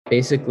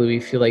Basically, we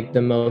feel like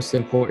the most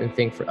important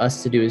thing for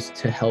us to do is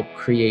to help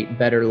create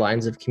better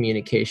lines of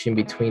communication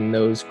between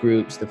those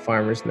groups, the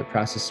farmers and the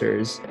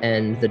processors,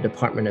 and the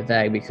Department of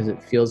Ag, because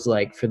it feels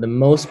like for the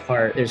most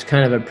part, there's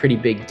kind of a pretty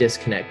big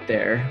disconnect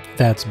there.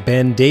 That's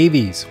Ben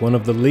Davies, one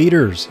of the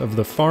leaders of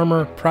the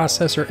Farmer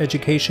Processor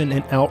Education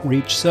and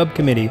Outreach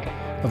Subcommittee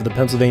of the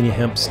Pennsylvania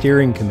Hemp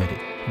Steering Committee.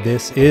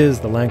 This is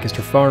the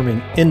Lancaster Farming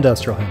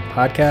Industrial Hemp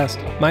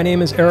Podcast. My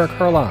name is Eric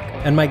Herlock,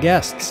 and my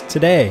guests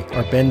today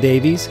are Ben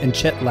Davies and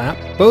Chet Lapp,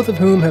 both of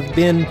whom have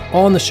been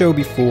on the show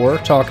before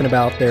talking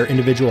about their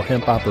individual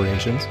hemp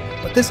operations.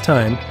 But this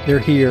time, they're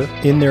here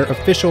in their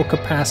official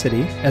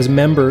capacity as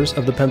members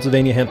of the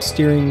Pennsylvania Hemp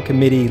Steering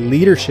Committee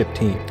leadership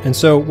team. And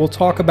so we'll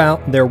talk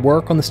about their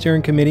work on the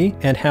steering committee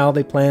and how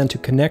they plan to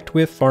connect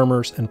with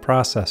farmers and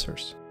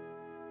processors.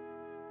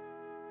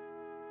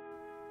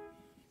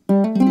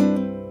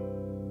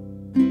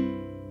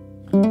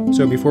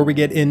 So before we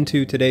get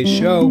into today's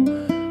show,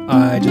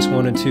 I just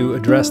wanted to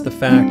address the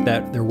fact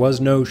that there was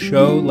no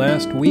show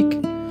last week.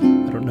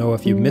 I don't know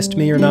if you missed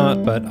me or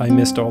not, but I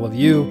missed all of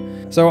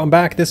you. So I'm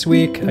back this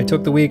week. I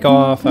took the week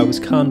off. I was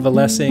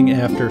convalescing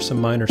after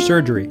some minor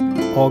surgery.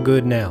 All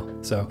good now.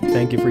 So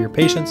thank you for your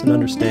patience and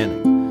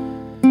understanding.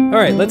 All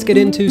right, let's get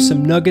into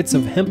some nuggets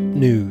of hemp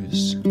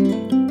news.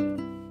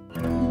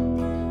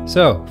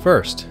 So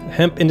first,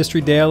 Hemp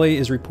Industry Daily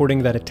is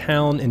reporting that a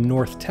town in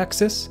North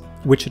Texas,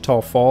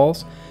 Wichita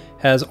Falls,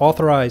 has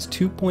authorized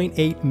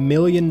 $2.8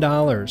 million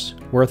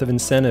worth of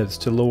incentives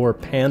to lure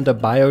Panda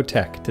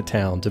Biotech to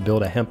town to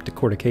build a hemp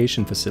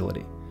decortication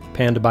facility.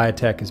 Panda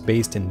Biotech is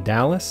based in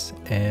Dallas,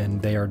 and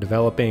they are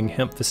developing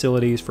hemp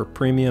facilities for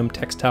premium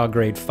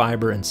textile-grade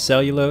fiber and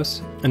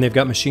cellulose, and they've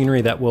got machinery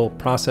that will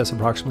process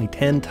approximately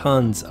 10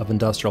 tons of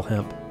industrial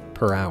hemp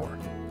per hour.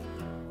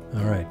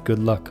 All right, good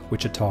luck,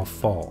 Wichita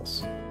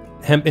Falls.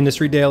 Hemp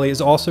Industry Daily is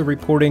also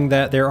reporting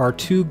that there are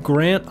 2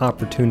 grant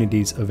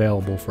opportunities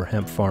available for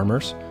hemp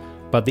farmers,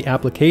 but the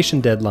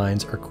application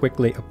deadlines are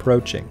quickly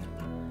approaching.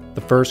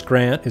 The first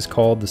grant is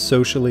called the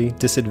Socially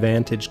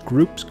Disadvantaged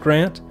Groups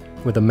Grant,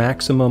 with a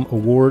maximum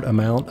award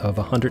amount of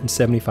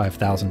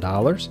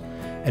 $175,000,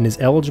 and is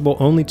eligible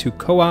only to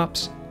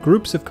co-ops,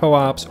 groups of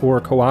co-ops, or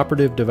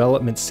cooperative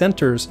development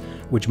centers,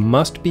 which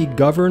must be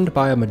governed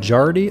by a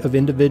majority of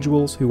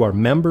individuals who are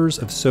members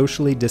of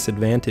socially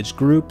disadvantaged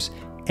groups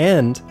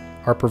and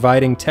are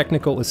providing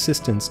technical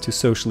assistance to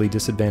socially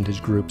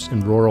disadvantaged groups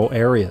in rural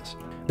areas.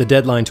 The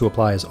deadline to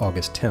apply is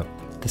August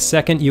 10th. The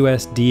second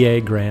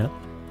USDA grant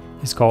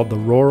is called the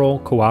Rural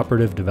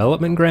Cooperative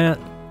Development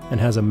Grant and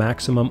has a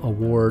maximum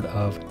award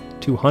of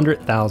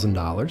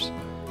 $200,000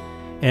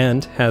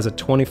 and has a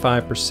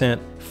 25%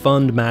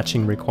 fund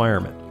matching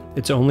requirement.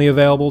 It's only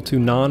available to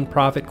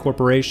nonprofit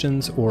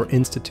corporations or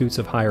institutes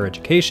of higher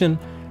education.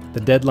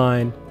 The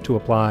deadline to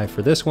apply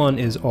for this one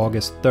is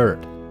August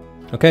 3rd.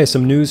 Okay,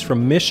 some news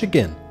from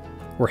Michigan,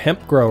 where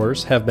hemp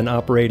growers have been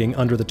operating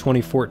under the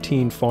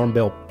 2014 Farm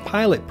Bill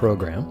pilot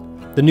program.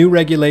 The new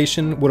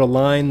regulation would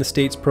align the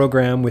state's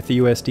program with the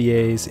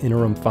USDA's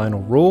interim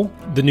final rule.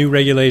 The new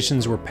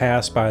regulations were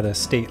passed by the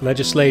state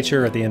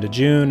legislature at the end of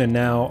June and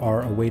now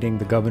are awaiting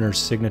the governor's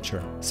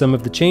signature. Some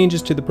of the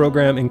changes to the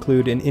program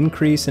include an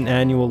increase in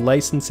annual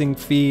licensing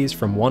fees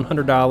from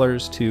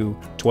 $100 to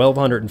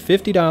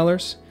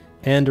 $1,250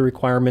 and a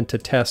requirement to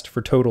test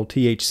for total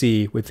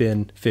THC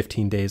within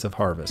 15 days of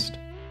harvest.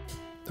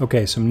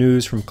 Okay, some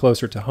news from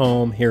closer to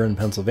home here in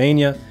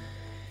Pennsylvania.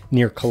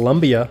 Near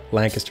Columbia,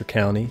 Lancaster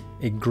County,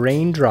 a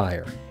grain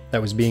dryer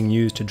that was being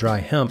used to dry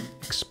hemp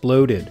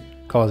exploded,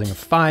 causing a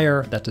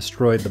fire that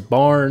destroyed the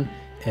barn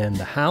and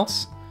the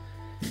house.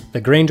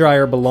 The grain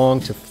dryer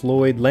belonged to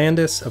Floyd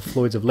Landis of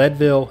Floyd's of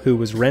Leadville, who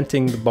was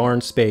renting the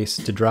barn space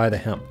to dry the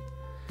hemp.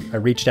 I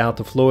reached out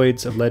to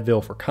Floyd's of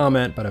Leadville for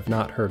comment, but have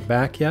not heard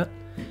back yet.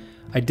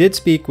 I did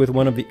speak with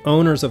one of the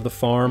owners of the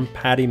farm,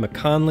 Patty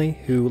McConley,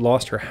 who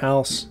lost her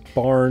house,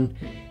 barn,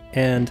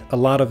 and a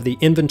lot of the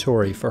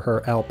inventory for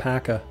her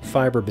alpaca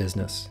fiber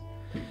business.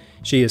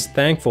 She is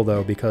thankful,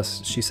 though,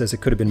 because she says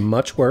it could have been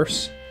much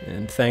worse,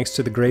 and thanks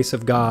to the grace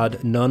of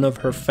God, none of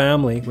her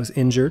family was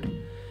injured.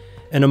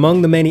 And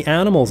among the many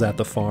animals at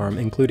the farm,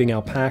 including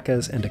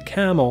alpacas and a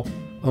camel,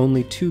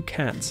 only 2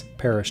 cats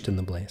perished in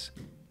the blaze.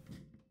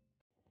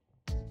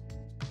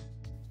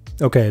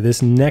 Okay,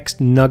 this next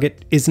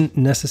nugget isn't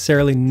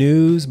necessarily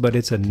news, but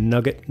it's a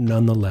nugget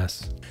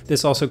nonetheless.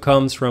 This also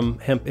comes from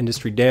Hemp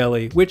Industry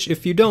Daily, which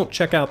if you don't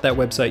check out that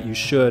website, you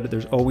should.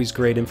 There's always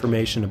great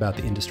information about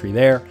the industry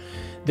there.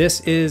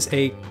 This is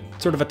a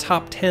sort of a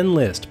top 10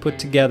 list put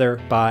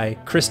together by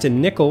Kristen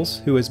Nichols,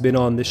 who has been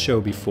on this show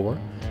before.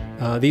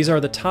 These are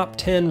the top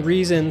 10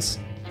 reasons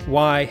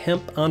why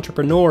hemp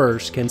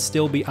entrepreneurs can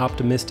still be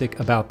optimistic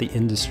about the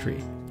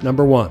industry.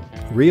 Number 1,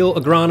 real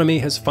agronomy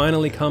has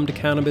finally come to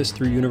cannabis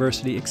through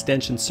university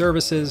extension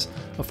services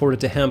afforded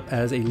to hemp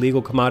as a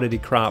legal commodity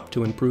crop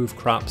to improve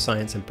crop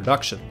science and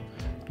production.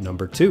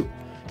 Number 2,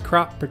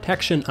 crop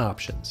protection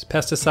options,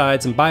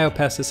 pesticides and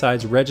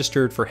biopesticides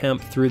registered for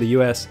hemp through the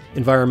U.S.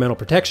 Environmental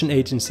Protection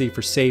Agency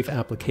for safe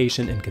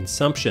application and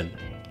consumption.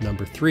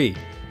 Number 3,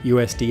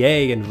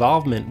 USDA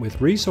involvement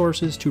with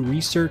resources to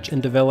research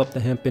and develop the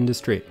hemp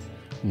industry.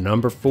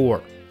 Number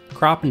 4,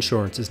 crop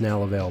insurance is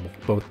now available,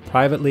 both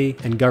privately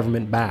and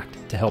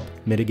government-backed, to help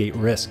mitigate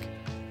risk.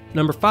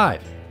 Number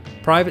 5,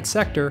 private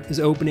sector is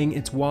opening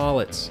its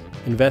wallets,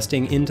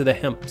 investing into the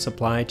hemp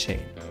supply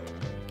chain.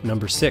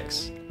 Number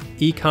 6,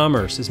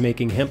 e-commerce is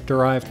making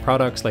hemp-derived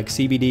products like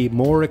CBD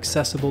more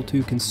accessible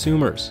to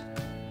consumers.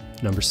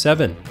 Number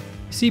 7,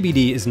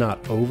 CBD is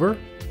not over.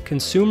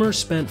 Consumers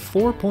spent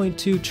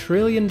 $4.2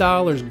 trillion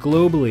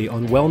globally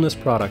on wellness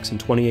products in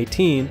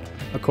 2018,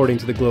 according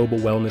to the Global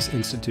Wellness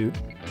Institute.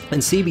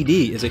 And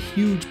CBD is a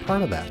huge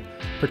part of that,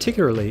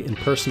 particularly in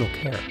personal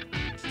care.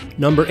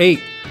 Number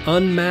 8,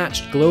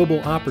 unmatched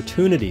global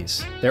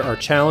opportunities. There are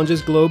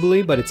challenges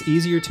globally, but it's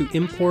easier to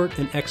import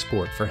and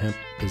export for hemp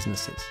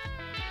businesses.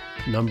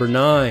 Number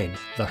 9,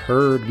 the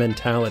herd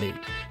mentality.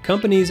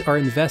 Companies are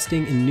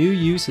investing in new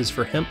uses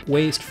for hemp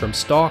waste from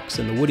stalks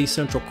and the woody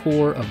central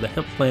core of the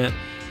hemp plant,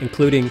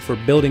 including for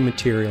building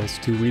materials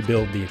to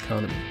rebuild the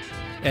economy.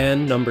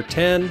 And number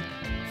 10,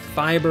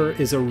 fiber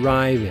is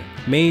arriving.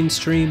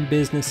 Mainstream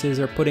businesses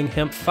are putting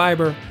hemp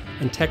fiber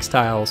and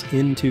textiles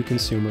into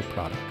consumer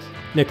products.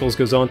 Nichols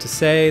goes on to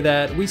say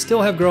that we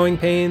still have growing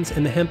pains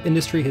and the hemp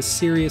industry has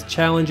serious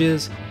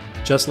challenges,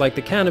 just like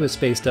the cannabis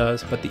space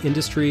does, but the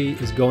industry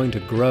is going to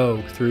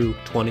grow through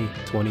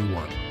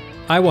 2021.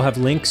 I will have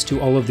links to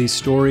all of these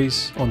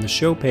stories on the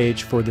show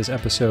page for this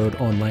episode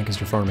on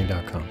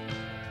lancasterfarming.com.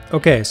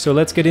 Okay, so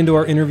let's get into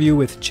our interview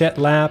with Chet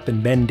Lapp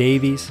and Ben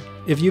Davies.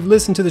 If you've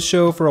listened to the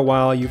show for a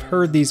while, you've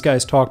heard these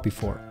guys talk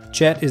before.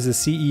 Chet is the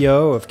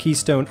CEO of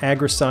Keystone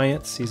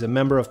Agriscience. He's a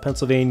member of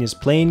Pennsylvania's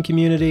Plain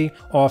community,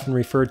 often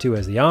referred to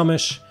as the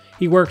Amish.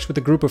 He works with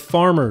a group of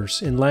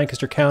farmers in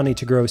Lancaster County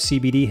to grow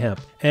CBD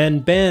hemp.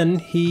 And Ben,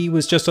 he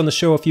was just on the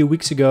show a few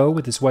weeks ago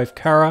with his wife,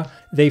 Cara.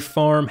 They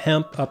farm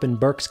hemp up in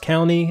Berks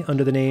County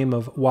under the name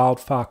of Wild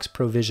Fox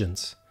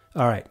Provisions.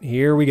 All right,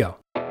 here we go.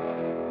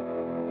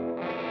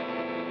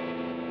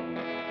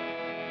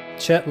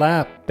 Chet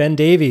Lapp, Ben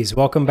Davies,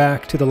 welcome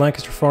back to the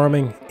Lancaster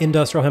Farming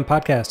Industrial Hemp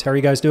Podcast. How are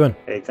you guys doing?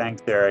 Hey,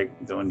 thanks, Derek.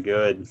 Doing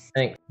good.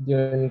 Thanks.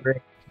 Doing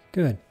great.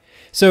 Good.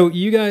 So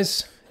you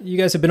guys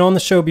have been on the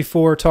show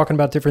before talking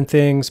about different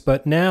things,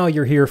 but now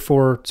you're here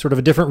for sort of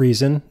a different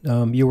reason.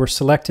 You were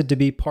selected to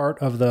be part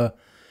of the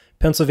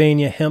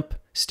Pennsylvania Hemp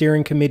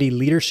Steering Committee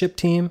leadership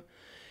team,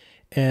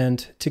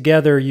 and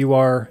together you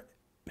are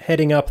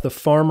heading up the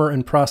Farmer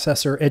and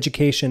Processor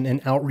Education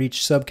and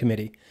Outreach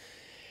Subcommittee.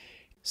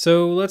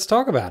 So let's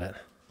talk about it.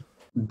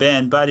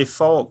 Ben, by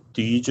default,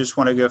 do you just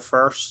want to go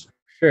first?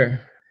 Sure.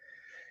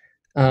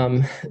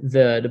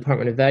 The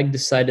Department of Ag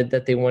decided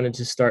that they wanted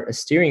to start a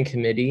steering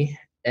committee,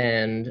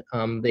 and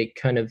they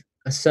kind of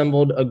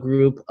assembled a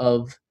group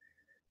of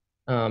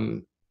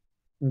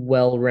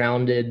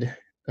well-rounded,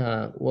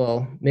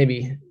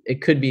 maybe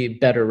it could be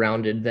better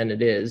rounded than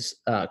it is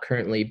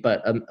currently,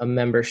 but a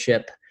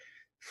membership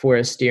for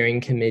a steering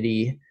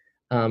committee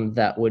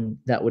that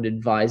would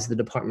advise the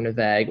Department of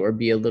Ag or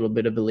be a little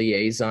bit of a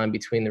liaison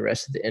between the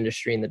rest of the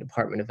industry and the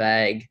Department of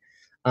Ag.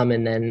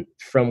 And then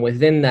from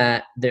within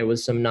that, there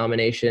was some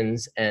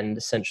nominations, and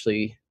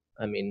essentially,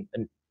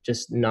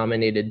 just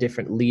nominated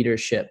different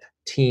leadership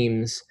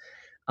teams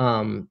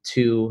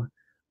to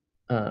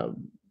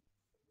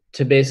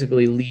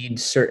basically lead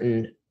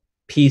certain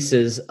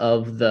pieces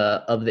of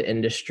the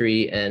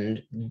industry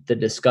and the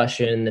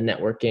discussion, the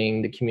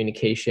networking, the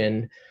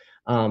communication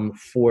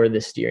for the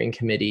steering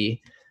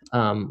committee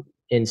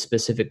in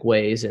specific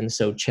ways. And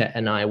so Chet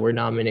and I were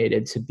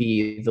nominated to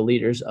be the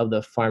leaders of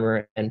the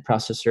Farmer and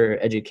Processor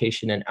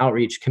Education and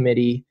Outreach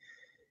Committee.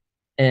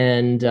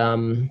 And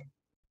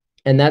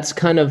that's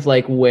kind of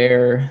like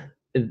where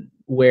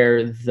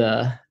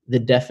the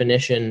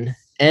definition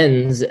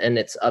ends, and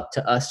it's up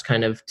to us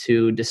kind of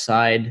to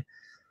decide,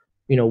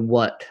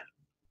 what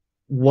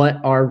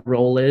our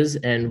role is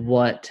and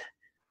what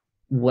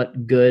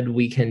good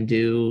we can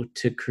do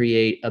to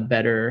create a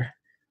better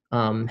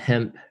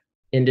hemp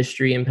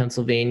industry in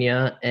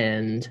Pennsylvania,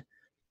 and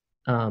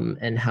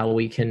how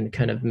we can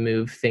kind of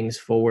move things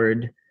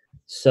forward.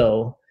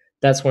 So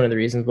that's one of the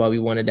reasons why we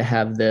wanted to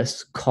have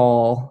this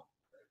call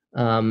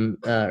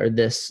or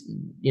this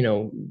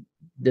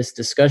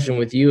discussion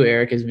with you,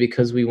 Eric, is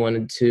because we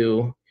wanted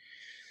to,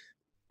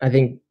 I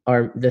think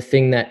the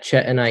thing that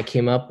Chet and I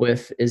came up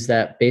with is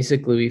that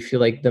basically we feel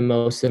like the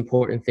most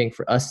important thing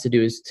for us to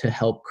do is to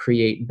help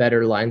create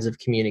better lines of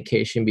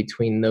communication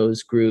between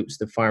those groups,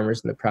 the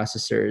farmers and the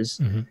processors,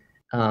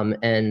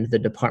 and the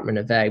Department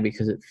of Ag,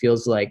 because it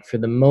feels like for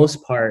the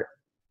most part,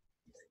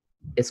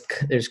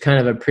 there's kind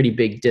of a pretty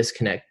big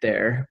disconnect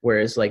there,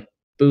 whereas like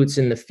boots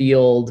in the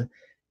field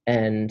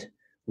and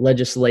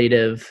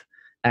legislative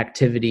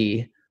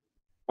activity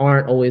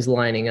aren't always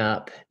lining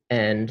up,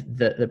 and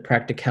the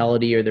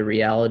practicality or the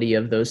reality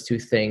of those two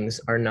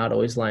things are not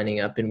always lining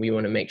up. And we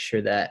want to make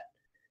sure that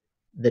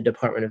the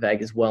Department of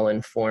Ag is well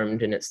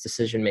informed in its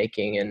decision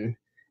making, and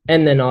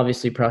then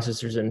obviously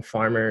processors and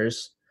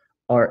farmers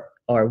are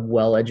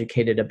well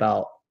educated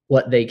about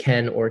what they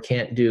can or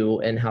can't do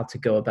and how to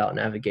go about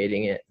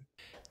navigating it.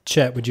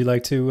 Chet, would you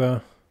like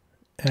to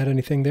add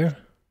anything there?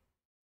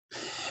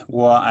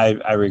 Well,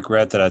 I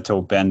regret that I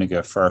told Ben to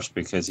go first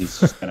because he's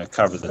just going to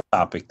cover the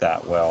topic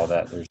that well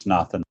that there's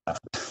nothing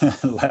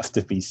left, left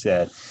to be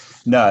said.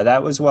 No,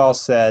 that was well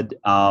said.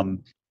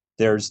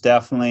 There's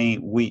definitely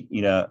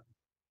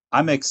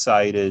I'm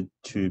excited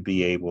to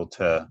be able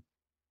to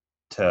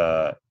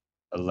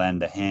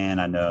lend a hand.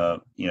 I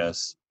know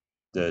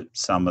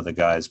some of the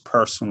guys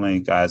personally,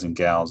 guys and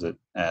gals at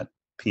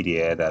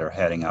PDA that are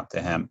heading up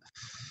the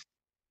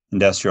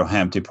industrial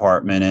hemp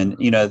department, and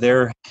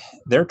they're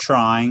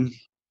trying.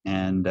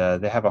 And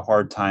they have a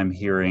hard time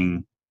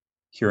hearing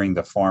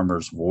the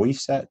farmer's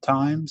voice at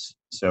times.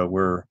 So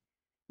we're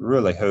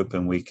really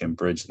hoping we can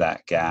bridge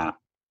that gap,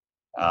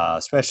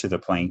 especially the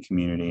Plain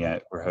community.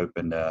 We're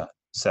hoping to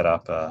set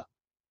up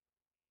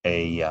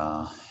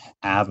a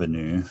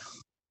avenue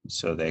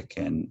so they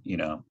can,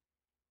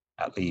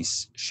 at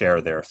least share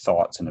their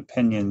thoughts and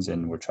opinions,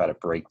 and we'll try to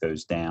break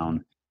those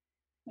down.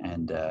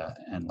 And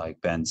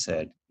like Ben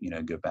said,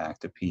 go back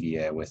to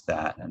PDA with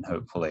that, and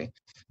hopefully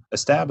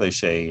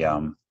establish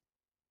a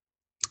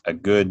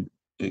good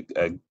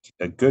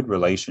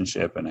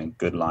relationship and a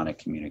good line of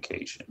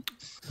communication.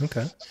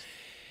 Okay.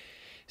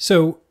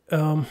 So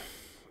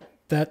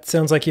that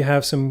sounds like you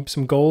have some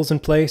goals in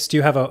place. Do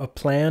you have a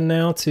plan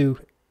now to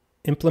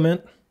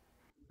implement?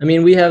 I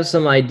mean, we have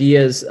some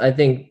ideas. I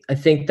think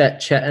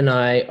that Chet and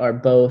I are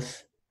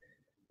both.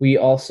 We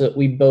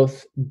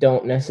both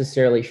don't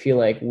necessarily feel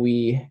like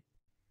we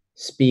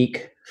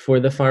speak for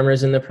the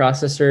farmers and the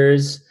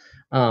processors.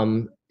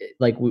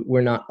 Like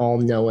we're not all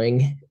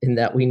knowing in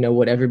that we know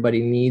what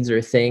everybody needs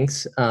or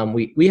thinks.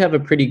 We have a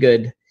pretty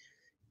good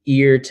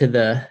ear to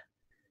the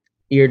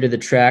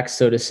track,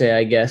 so to say.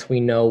 I guess we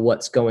know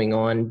what's going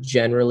on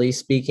generally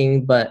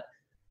speaking, but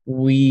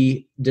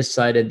we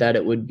decided that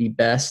it would be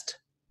best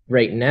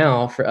right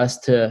now for us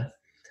to,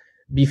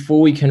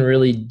 before we can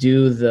really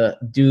do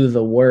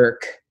the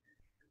work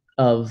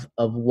of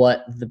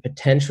what the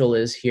potential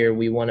is here,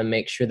 we want to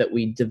make sure that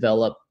we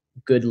develop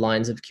good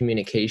lines of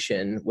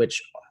communication,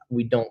 which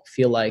we don't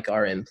feel like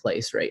are in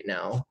place right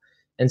now.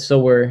 And so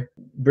we're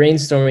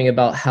brainstorming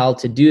about how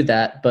to do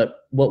that. But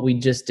what we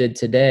just did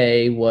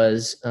today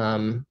was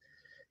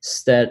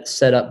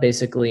set up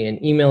basically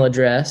an email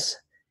address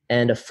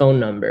and a phone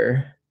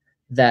number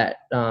that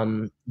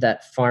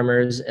that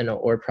farmers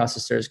or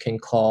processors can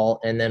call.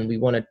 And then we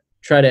want to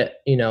try to,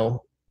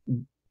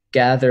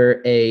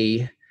 gather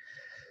a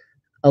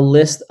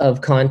list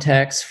of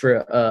contacts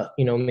for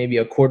maybe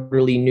a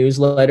quarterly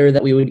newsletter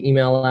that we would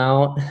email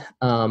out,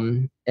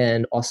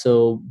 and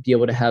also be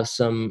able to have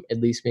some,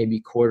 at least maybe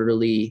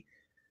quarterly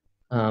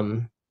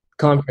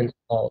conference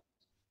calls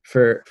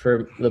for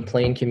the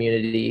Plain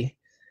community.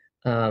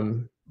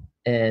 And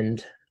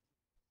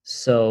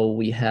so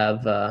we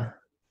have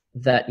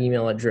that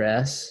email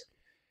address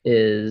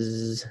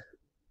is,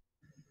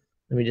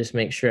 let me just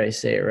make sure I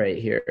say it right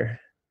here.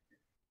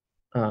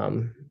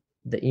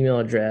 The email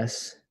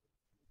address,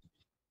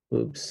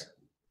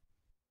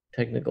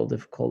 technical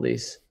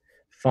difficulties,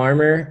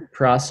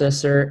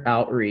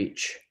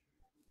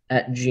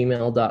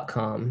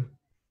 farmerprocessoroutreach@gmail.com.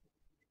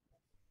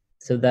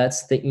 So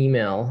that's the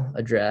email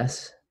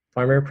address,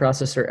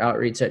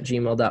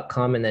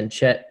 farmerprocessoroutreach@gmail.com. And then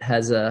Chet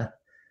has a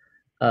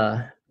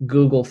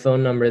Google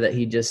phone number that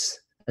he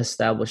just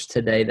established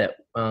today that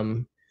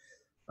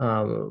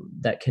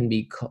that can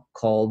be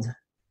called.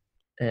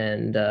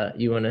 And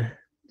you want to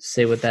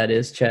say what that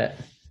is, Chet?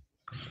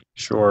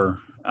 Sure.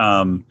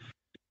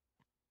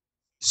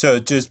 So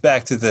just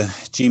back to the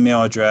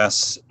Gmail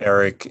address,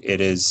 Eric,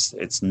 it's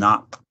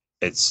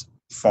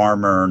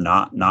farmer,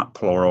 not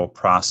plural,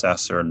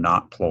 processor,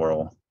 not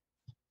plural.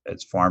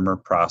 It's Farmer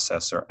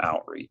Processor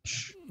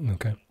Outreach.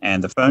 Okay.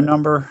 And the phone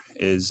number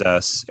is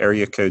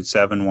area code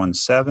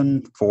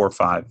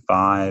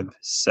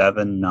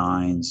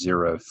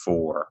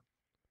 717-455-7904.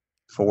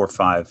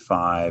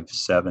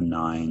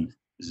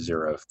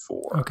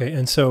 455-7904. Okay.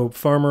 And so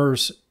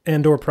farmers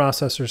and or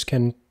processors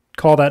can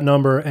call that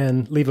number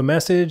and leave a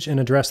message and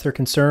address their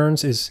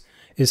concerns. Is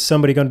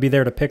somebody going to be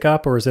there to pick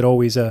up, or is it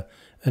always an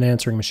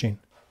answering machine?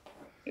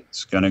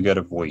 It's going to go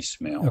to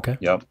voicemail. Okay.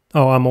 Yep.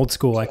 Oh, I'm old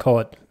school. I call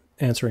it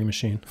answering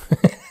machine.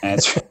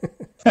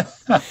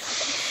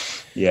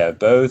 Yeah,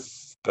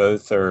 both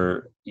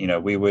are,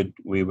 we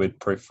would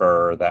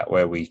prefer that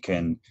way we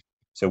can.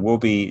 So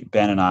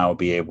Ben and I will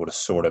be able to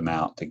sort them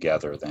out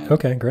together then.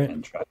 Okay, great.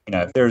 And try,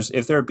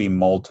 if there'd be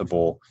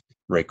multiple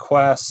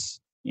requests,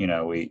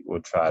 we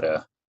would try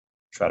to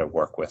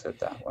work with it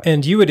that way.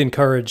 And you would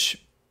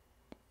encourage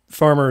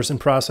farmers and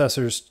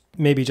processors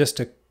maybe just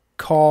to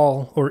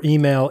call or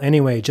email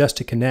anyway, just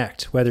to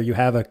connect, whether you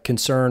have a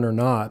concern or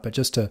not, but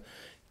just to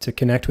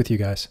connect with you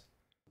guys.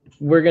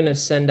 We're going to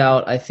send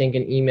out, I think,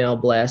 an email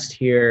blast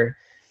here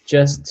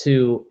just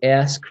to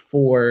ask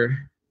for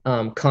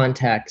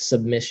contact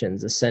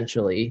submissions,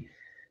 essentially,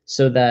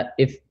 so that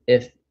if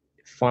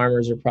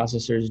farmers or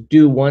processors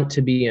do want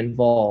to be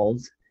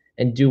involved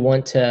and do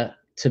want to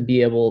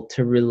be able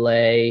to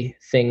relay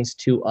things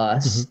to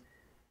us,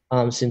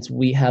 since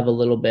we have a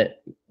little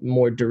bit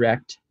more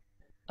direct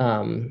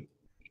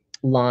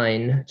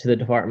line to the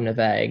Department of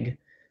Ag,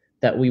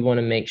 that we want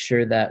to make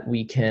sure that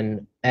we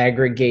can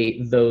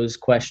aggregate those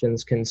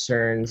questions,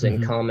 concerns,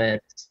 and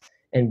comments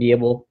and be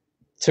able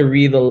to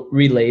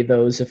relay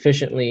those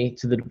efficiently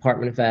to the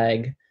Department of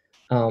Ag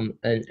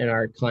and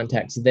our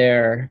contacts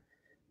there.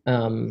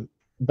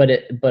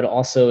 But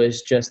also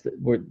is just that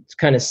we're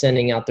kind of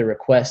sending out the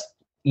request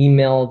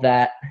email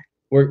that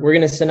we're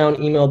going to send out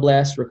an email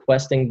blast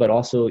requesting, but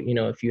also,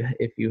 if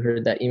you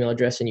heard that email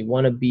address and you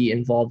want to be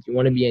involved, you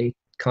want to be in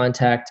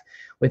contact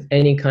with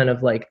any kind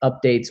of like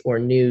updates or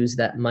news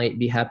that might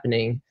be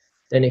happening,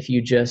 then if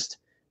you just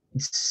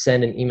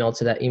send an email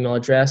to that email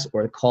address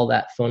or call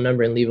that phone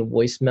number and leave a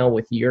voicemail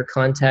with your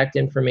contact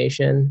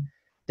information,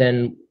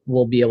 then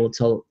we'll be able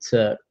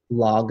to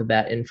log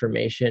that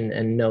information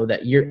and know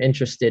that you're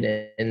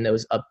interested in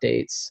those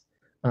updates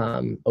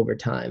over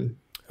time.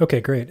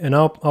 Okay, great. And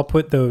I'll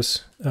put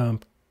those,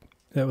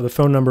 the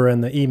phone number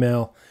and the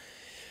email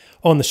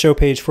on the show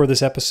page for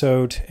this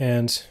episode,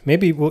 and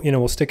maybe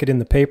we'll stick it in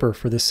the paper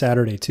for this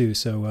Saturday too,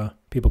 so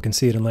people can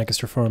see it in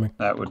Lancaster Farming.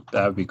 That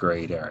would be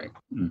great, Eric.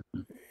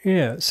 Mm-hmm.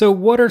 Yeah. So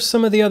what are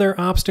some of the other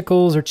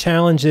obstacles or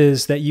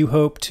challenges that you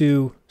hope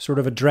to sort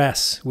of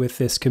address with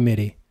this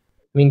committee?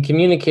 I mean,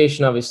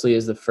 communication obviously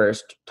is the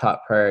first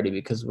top priority,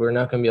 because we're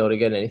not going to be able to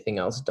get anything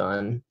else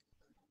done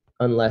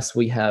unless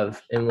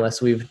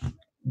we've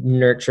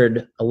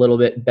nurtured a little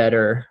bit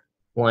better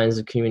lines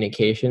of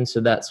communication.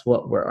 So that's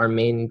what our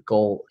main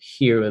goal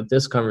here with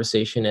this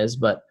conversation is.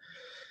 But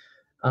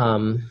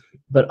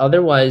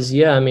otherwise,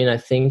 yeah, I mean, I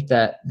think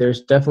that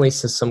there's definitely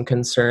some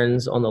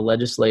concerns on the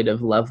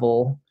legislative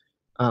level.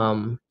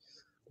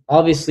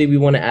 Obviously, we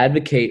want to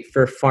advocate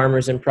for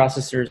farmers and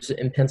processors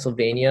in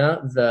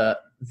Pennsylvania.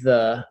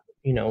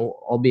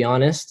 I'll be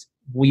honest,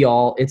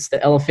 it's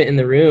the elephant in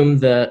the room.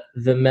 The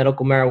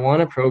medical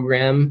marijuana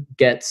program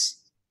gets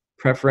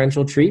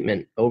preferential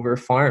treatment over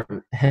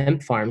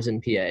hemp farms in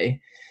PA.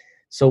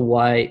 So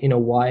why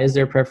is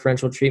there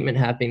preferential treatment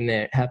happening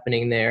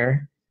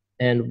there?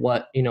 And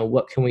what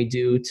can we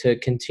do to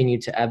continue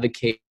to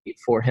advocate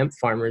for hemp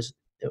farmers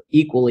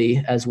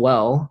equally as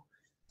well?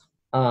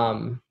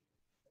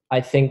 I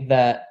think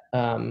that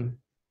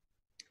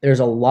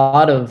there's a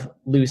lot of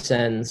loose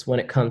ends when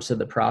it comes to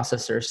the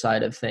processor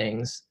side of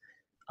things,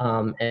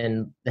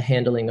 and the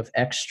handling of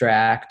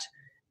extract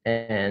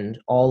and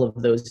all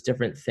of those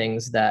different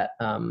things that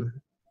are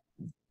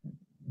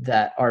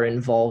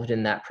involved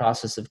in that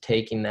process of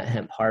taking that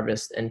hemp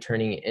harvest and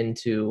turning it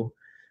into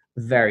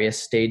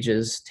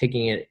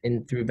taking it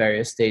in through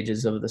various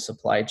stages of the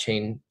supply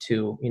chain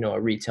to,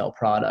 a retail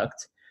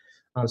product.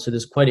 So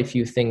there's quite a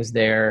few things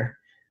there,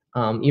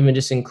 even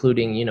just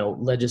including,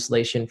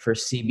 legislation for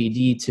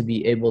CBD to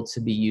be able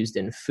to be used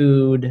in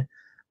food,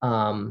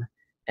 and,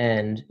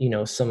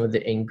 some of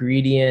the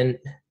ingredient,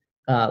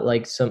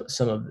 like some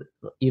of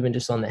even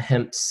just on the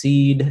hemp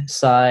seed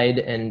side,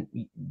 and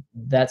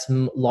that's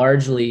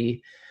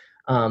largely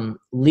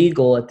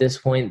legal at this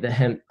point.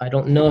 I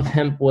don't know if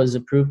hemp was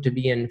approved to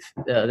be in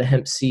the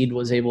hemp seed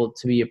was able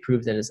to be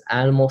approved as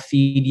animal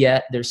feed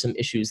yet. There's some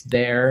issues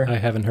there. I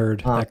haven't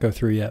heard that go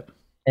through yet.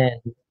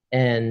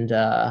 And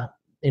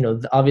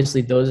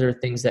obviously those are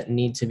things that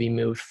need to be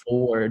moved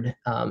forward.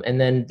 And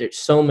then there's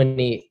so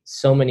many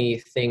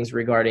things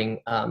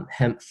regarding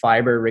hemp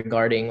fiber,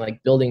 regarding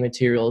like building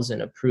materials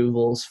and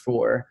approvals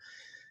for,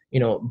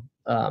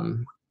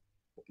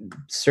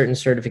 certain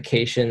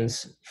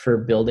certifications for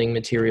building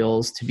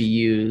materials to be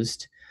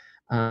used,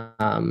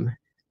 and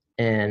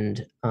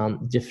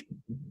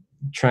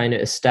trying to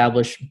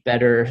establish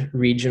better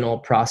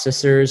regional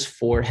processors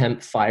for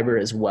hemp fiber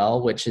as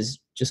well, which is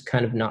just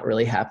kind of not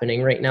really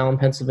happening right now in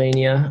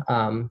Pennsylvania.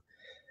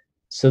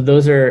 So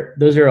those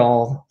are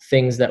all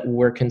things that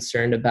we're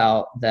concerned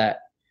about, that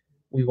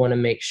we want to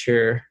make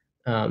sure.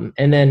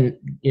 And then,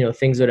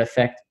 things that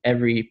affect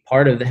every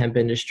part of the hemp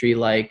industry,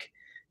 like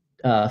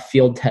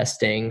field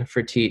testing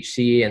for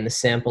THC and the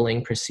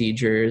sampling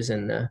procedures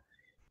and the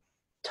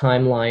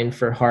timeline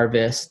for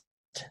harvest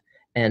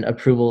and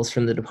approvals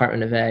from the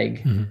Department of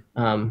Ag.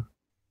 Mm-hmm.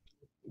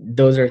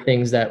 Those are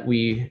things that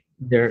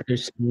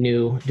there's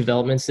new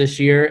developments this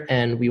year,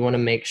 and we want to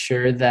make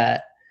sure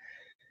that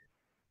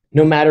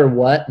no matter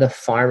what, the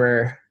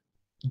farmer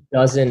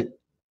doesn't,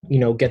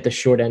 get the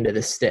short end of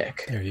the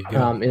stick. There you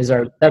go.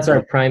 That's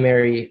our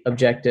primary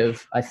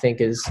objective, I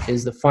think, is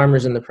the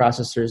farmers and the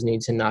processors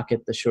need to not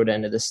get the short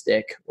end of the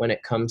stick when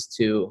it comes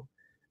to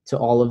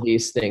all of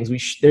these things.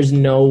 There's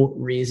no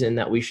reason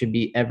that we should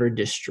be ever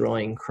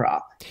destroying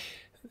crop.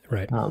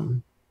 Right.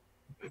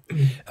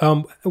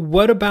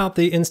 What about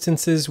the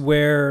instances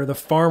where the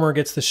farmer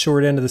gets the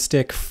short end of the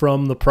stick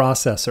from the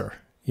processor?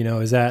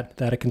 Is that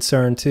a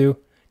concern too?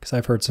 Because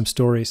I've heard some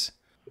stories.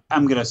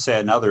 I'm going to say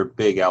another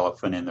big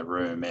elephant in the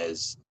room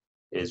is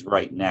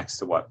right next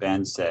to what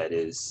Ben said,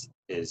 is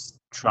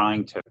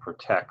trying to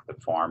protect the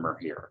farmer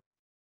here.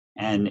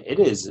 And it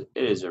is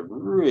a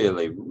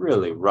really,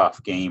 really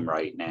rough game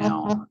right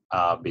now,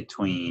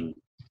 between,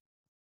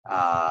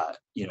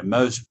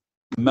 most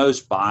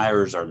most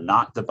buyers are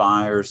not the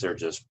buyers, they're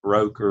just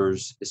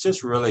brokers. It's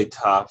just really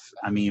tough.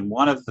 I mean,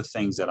 one of the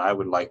things that I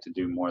would like to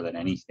do more than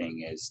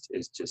anything is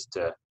just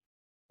to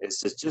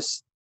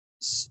just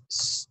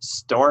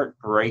start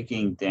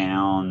breaking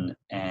down,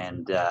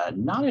 and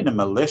not in a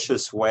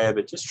malicious way,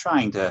 but just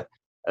trying to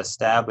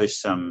establish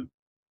some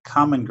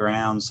common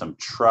ground, some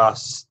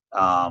trust.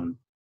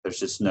 There's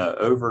just no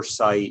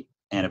oversight,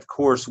 and of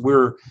course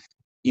we're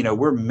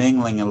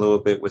mingling a little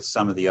bit with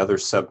some of the other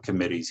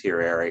subcommittees here,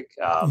 Eric.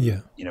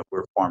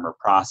 We're farmer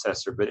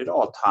processor, but it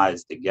all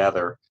ties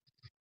together.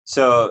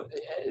 So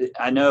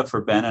I know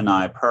for Ben and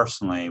I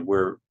personally,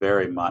 we're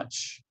very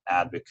much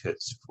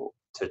advocates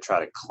to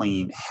try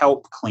to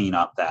help clean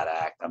up that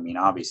act. I mean,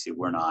 obviously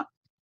we're not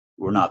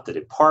the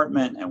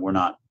department and we're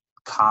not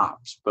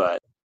cops,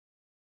 but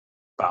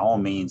by all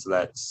means,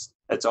 let's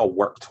all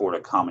work toward a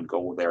common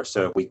goal there.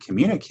 So if we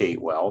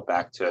communicate well,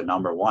 back to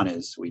number one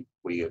is we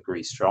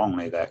agree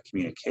strongly that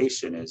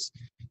communication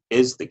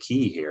is the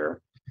key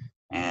here.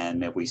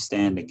 And if we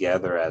stand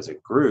together as a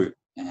group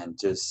and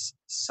just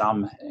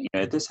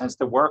this has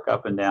to work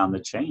up and down the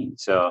chain.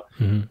 So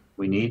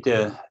we need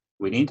to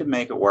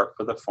make it work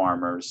for the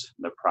farmers,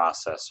 the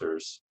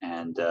processors,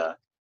 and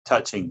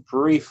touching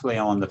briefly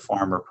on the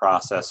farmer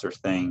processor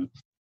thing,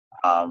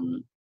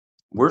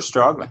 we're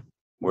struggling.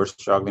 We're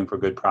struggling for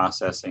good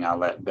processing. I'll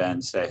let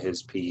Ben say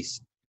his piece.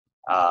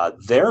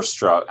 They're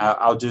struggling.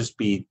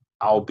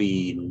 I'll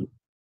be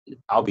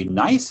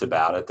nice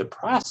about it. The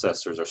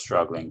processors are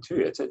struggling too.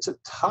 It's a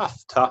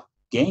tough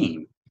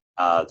game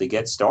to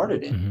get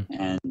started in,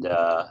 and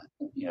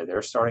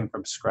they're starting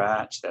from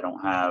scratch. They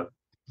don't have,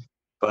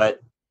 but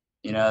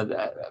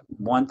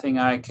one thing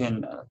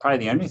probably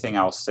the only thing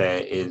I'll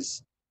say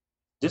is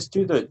just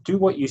do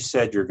what you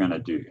said you're going to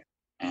do,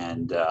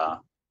 and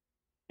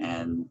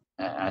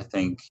I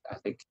think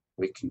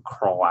we can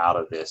crawl out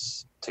of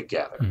this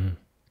together.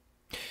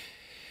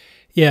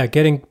 Yeah,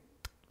 getting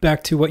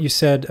back to what you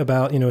said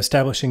about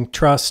establishing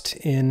trust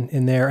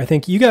in there. I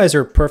think you guys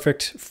are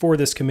perfect for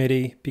this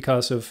committee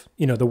because of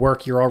the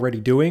work you're already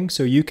doing.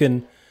 So you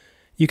can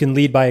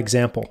lead by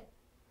example.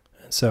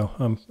 So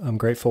I'm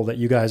grateful that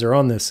you guys are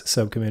on this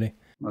subcommittee.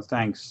 Well,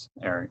 thanks,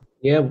 Eric.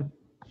 Yeah,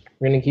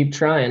 we're gonna keep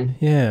trying.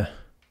 Yeah.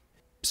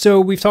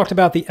 So we've talked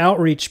about the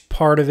outreach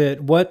part of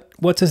it. What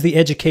does the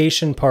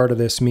education part of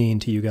this mean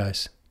to you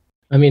guys?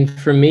 I mean,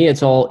 for me,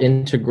 it's all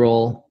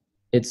integral.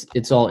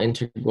 It's all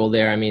integral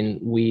there. I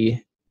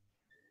mean,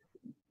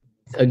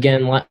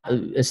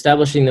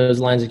 establishing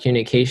those lines of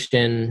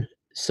communication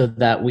so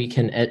that we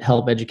can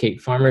help educate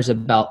farmers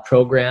about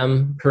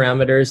program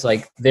parameters.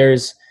 Like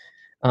there's,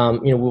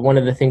 one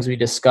of the things we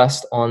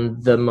discussed on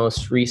the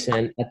most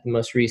recent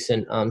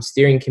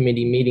steering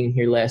committee meeting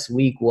here last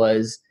week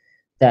was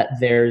that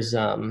there's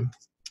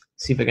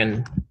see if I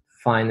can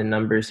find the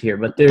numbers here,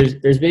 but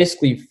there's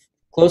basically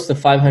close to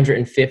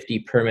 550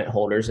 permit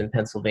holders in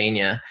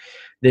Pennsylvania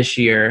this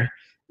year,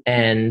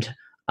 and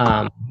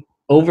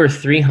over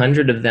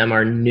 300 of them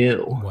are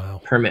new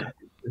permit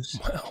holders.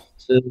 Wow.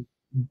 So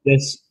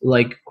this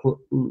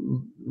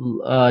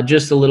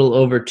just a little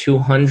over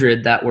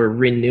 200 that were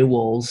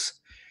renewals,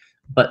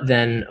 but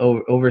then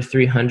over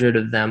 300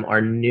 of them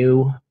are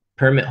new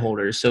permit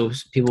holders. So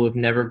people who've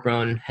never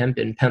grown hemp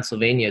in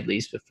Pennsylvania, at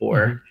least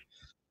before.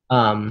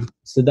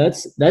 So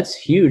that's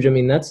huge. I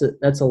mean, that's a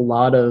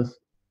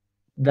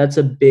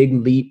big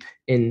leap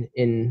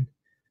in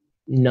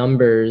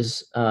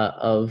numbers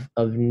of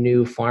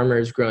new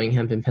farmers growing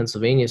hemp in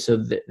Pennsylvania.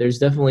 So there's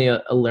definitely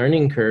a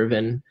learning curve.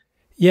 And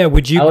yeah,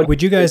 would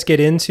you guys get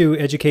into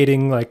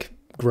educating like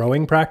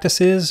growing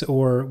practices,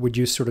 or would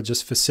you sort of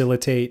just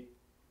facilitate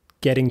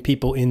getting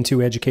people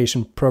into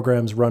education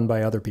programs run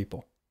by other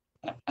people?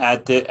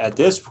 At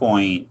this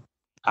point,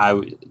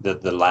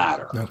 the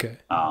latter. Okay.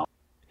 I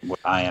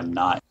am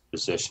not in a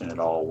position at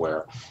all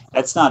where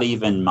that's not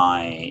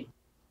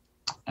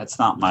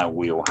my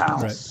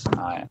wheelhouse.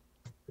 Right.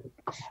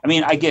 I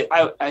mean,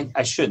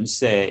 I shouldn't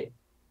say,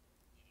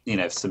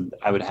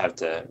 I would have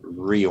to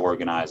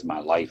reorganize my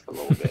life a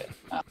little bit.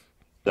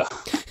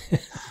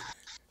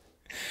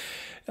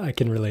 I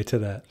can relate to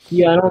that.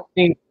 Yeah,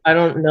 I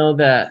don't know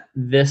that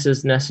this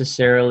is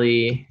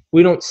necessarily,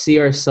 we don't see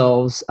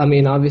ourselves. I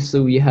mean, obviously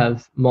we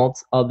have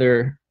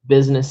other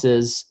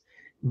businesses.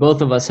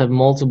 Both of us have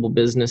multiple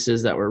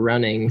businesses that we're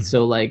running.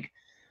 So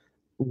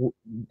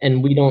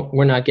and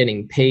we're not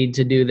getting paid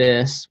to do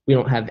this. We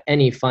don't have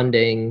any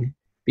funding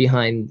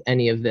behind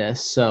any of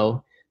this.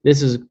 So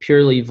this is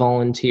purely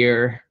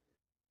volunteer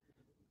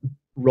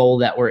role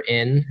that we're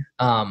in.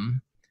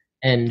 And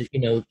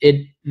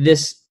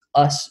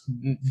us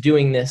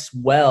doing this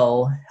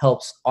well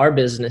helps our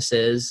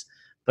businesses,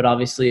 but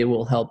obviously it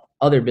will help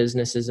other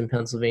businesses in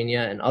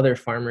Pennsylvania and other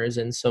farmers.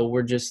 And so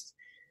we're just,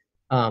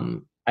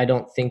 I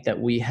don't think that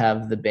we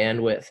have the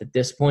bandwidth at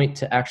this point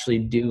to actually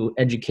do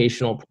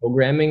educational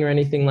programming or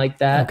anything like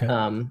that.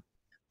 Okay.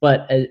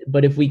 But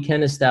if we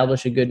can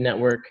establish a good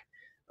network,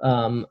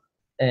 and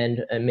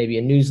maybe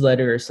a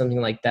newsletter or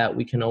something like that,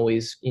 we can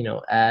always,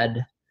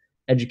 add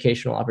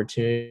educational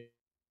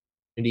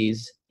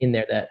opportunities in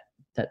there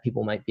that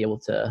people might be able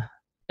to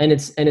And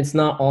it's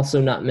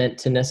not meant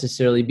to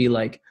necessarily be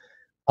like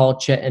call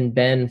Chet and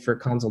Ben for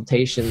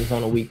consultations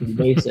on a weekly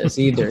basis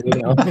either.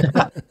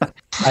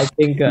 I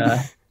think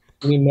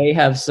we may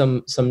have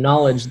some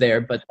knowledge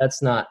there, but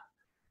that's not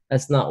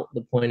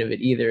the point of it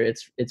either.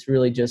 It's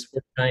really just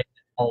we're trying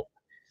to help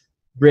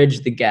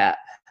bridge the gap.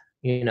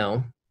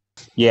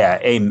 Yeah,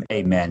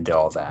 amen to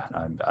all that.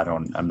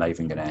 I'm not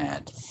even going to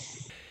add.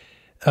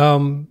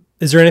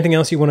 Is there anything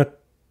else you want to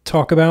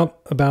talk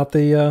about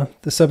the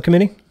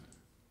subcommittee?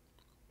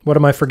 What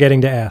am I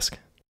forgetting to ask?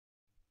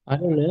 I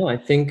don't know. I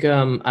think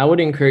I would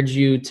encourage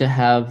you to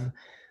have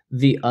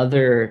the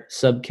other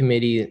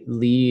subcommittee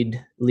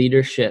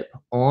leadership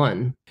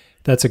on.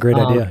 That's a great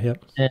idea.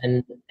 Yep.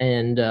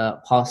 And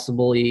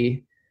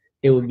possibly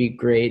it would be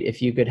great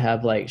if you could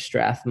have like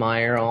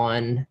Strathmeyer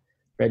on,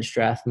 Fred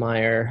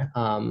Strathmeyer,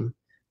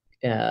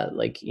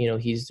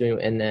 he's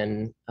doing, and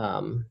then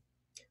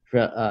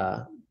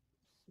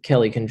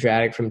Kelly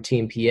Kondratic from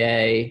Team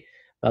PA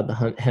about the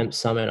hemp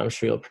summit. I'm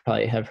sure you'll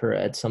probably have her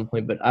at some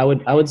point, but I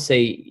would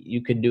say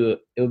you could do it.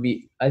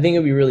 I think it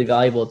would be really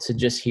valuable to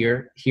just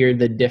hear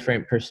the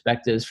different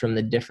perspectives from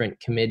the different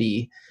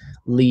committee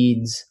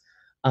leads,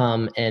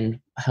 and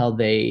how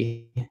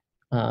they,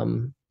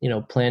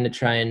 plan to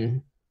try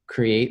and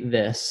create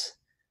this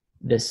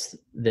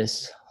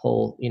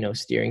whole,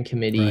 steering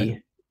committee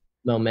right.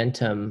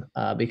 momentum,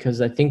 because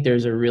I think there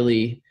is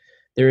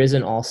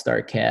an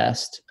all-star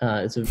cast.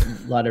 It's a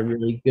lot of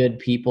really good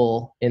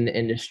people in the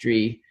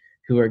industry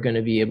who are going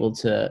to be able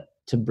to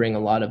bring a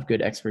lot of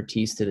good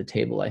expertise to the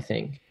table, I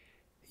think.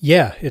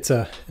 Yeah, it's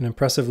an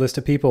impressive list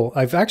of people.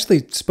 I've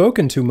actually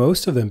spoken to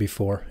most of them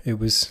before. It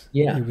was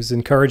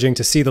encouraging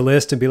to see the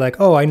list and be like,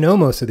 oh, I know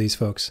most of these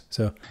folks.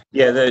 So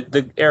yeah,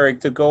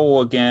 Eric, the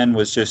goal again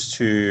was just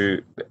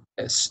to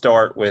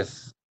start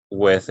with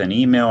an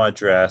email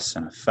address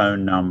and a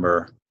phone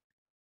number,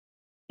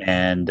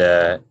 and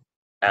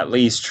at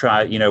least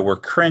try. We're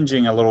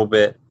cringing a little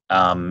bit.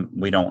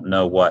 We don't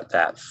know what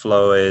that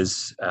flow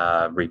is.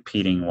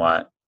 Repeating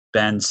what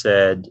Ben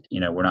said,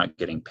 we're not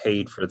getting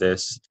paid for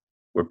this.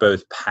 We're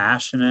both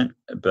passionate,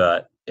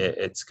 but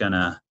we're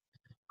gonna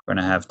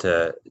have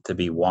to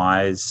be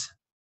wise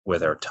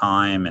with our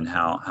time and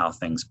how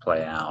things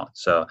play out.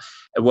 So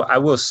I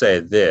will say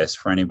this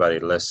for anybody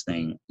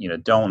listening,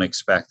 don't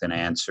expect an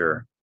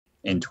answer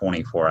in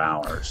 24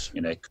 hours.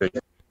 It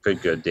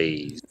could go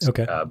days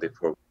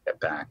before we get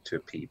back to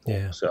people.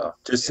 Yeah. So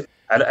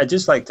I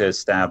just like to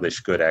establish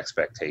good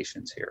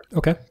expectations here.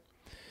 Okay.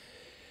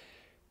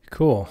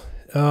 Cool.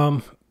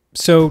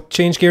 So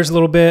change gears a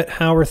little bit.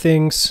 How are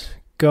things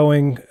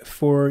going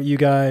for you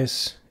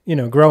guys,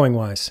 growing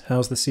wise?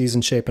 How's the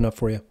season shaping up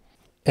for you?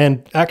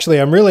 And actually,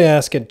 I'm really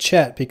asking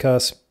Chet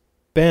because,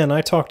 Ben,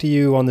 I talked to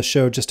you on the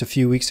show just a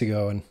few weeks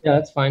ago. And yeah,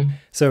 that's fine.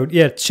 So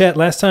yeah, Chet,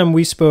 last time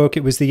we spoke,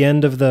 it was the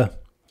end of the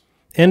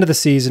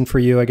season for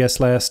you, I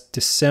guess, last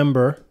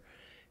December.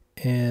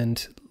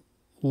 And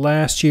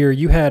last year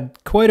you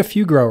had quite a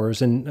few growers,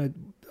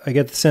 and I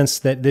get the sense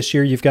that this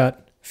year you've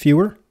got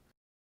fewer.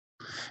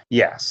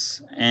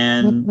 Yes,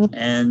 and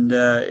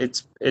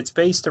it's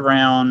based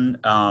around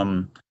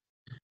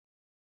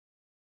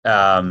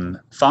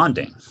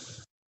fonding.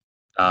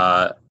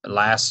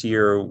 Last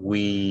year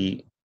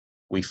we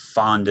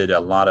fonded a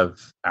lot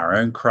of our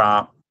own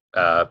crop,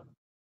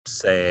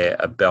 say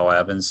a Bell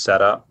Evans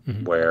setup,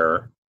 mm-hmm.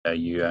 where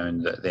they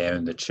own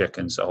the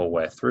chickens the whole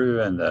way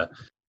through, and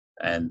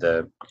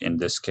in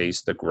this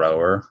case the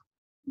grower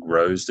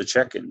grows the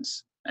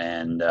chickens,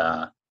 and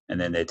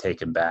then they take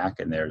them back,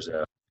 and there's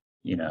a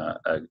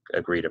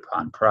agreed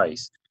upon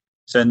price.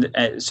 So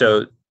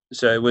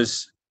it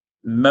was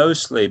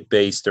mostly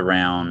based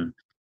around,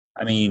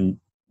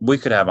 we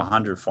could have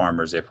 100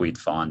 farmers if we'd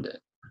fond it,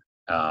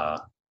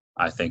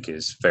 I think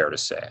is fair to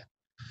say.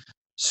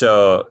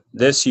 So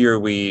this year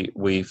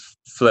we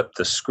flipped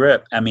the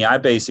script. I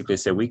basically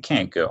said we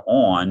can't go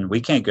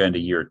into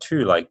year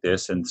two like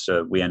this. And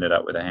so we ended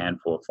up with a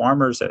handful of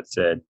farmers that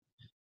said,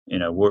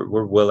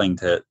 we're willing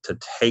to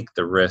take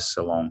the risks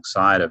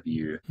alongside of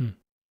you.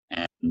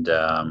 And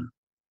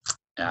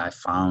I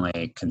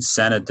finally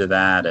consented to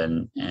that,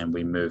 and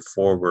we moved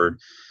forward.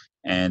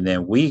 And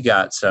then we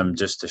got some,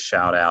 just to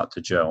shout out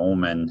to Joe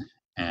Ullman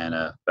and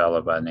a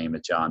fellow by the name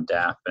of John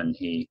Daffin.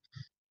 He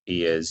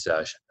is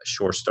a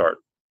short start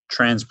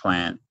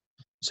transplant.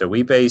 So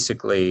we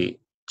basically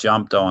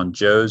jumped on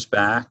Joe's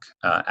back,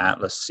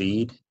 Atlas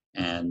Seed,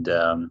 and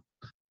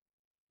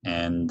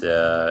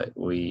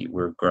we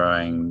were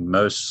growing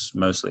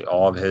mostly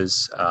all of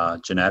his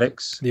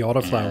genetics. The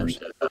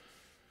autoflowers.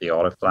 The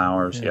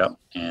autoflowers, yeah.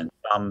 Yep,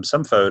 and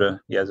some photo.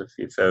 He has a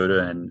few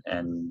photo and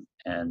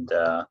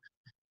a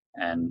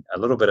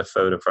little bit of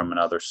photo from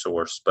another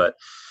source. But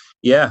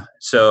yeah,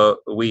 so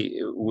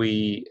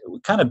we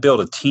kind of built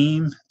a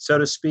team, so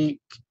to speak.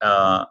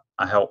 I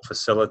help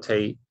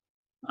facilitate.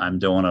 I'm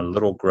doing a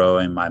little grow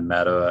in my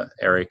meadow.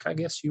 Eric, I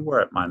guess you were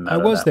at my meadow.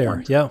 I was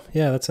there. Yeah,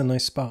 that's a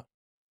nice spot.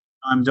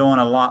 I'm doing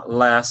a lot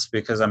less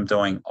because I'm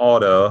doing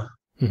auto,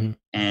 mm-hmm.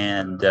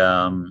 and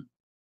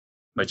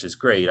which is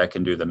great. I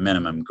can do the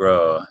minimum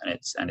grow,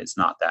 and it's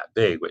not that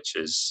big, which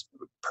is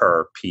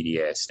per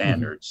PDA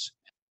standards.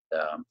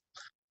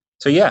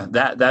 So yeah,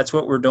 that's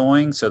what we're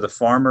doing. So the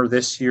farmer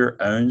this year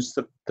owns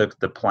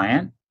the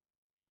plant,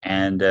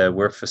 and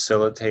we're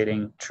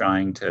facilitating,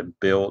 trying to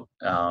build.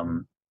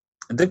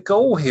 The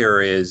goal here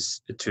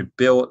is to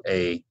build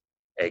a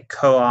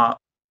co-op.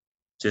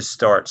 Just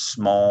start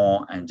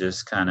small and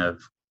just kind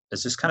of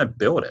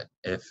build it,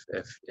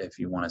 if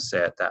you want to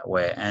say it that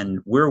way. And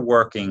we're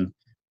working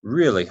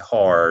really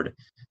hard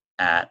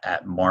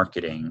at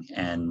marketing,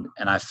 and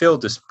I feel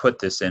to put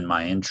this in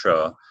my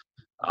intro.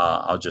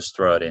 I'll just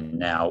throw it in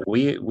now.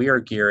 We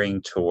are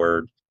gearing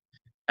toward,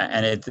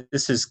 and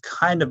this is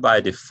kind of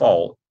by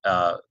default,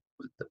 the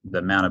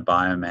amount of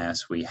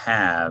biomass we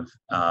have.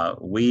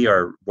 We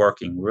are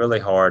working really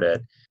hard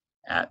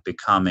at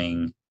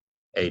becoming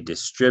a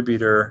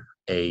distributor,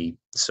 a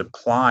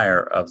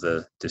supplier of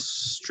the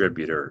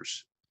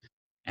distributors.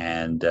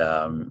 And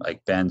like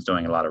Ben's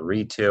doing a lot of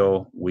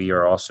retail. We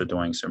are also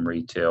doing some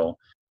retail.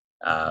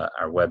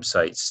 Our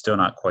website's still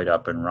not quite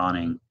up and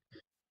running.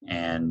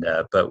 And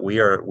but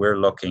we're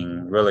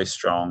looking really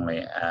strongly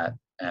at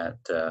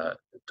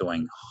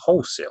doing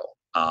wholesale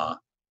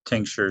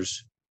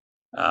tinctures,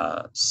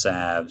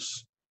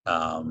 salves,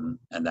 and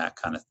that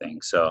kind of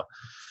thing. So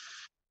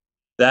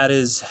that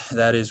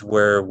is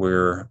where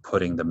we're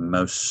putting the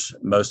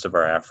most of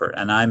our effort.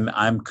 And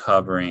I'm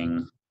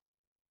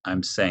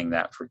saying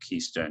that for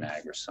Keystone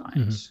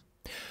AgriScience.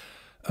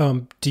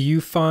 Do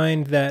you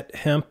find that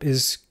hemp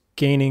is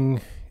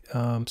gaining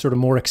sort of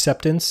more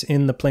acceptance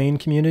in the plain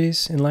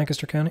communities in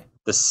Lancaster County?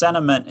 The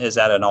sentiment is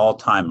at an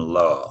all-time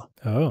low.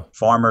 Oh.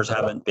 Farmers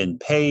haven't been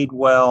paid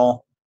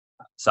well.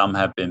 Some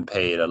have been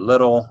paid a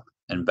little.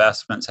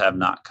 Investments have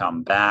not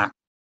come back.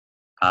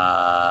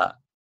 I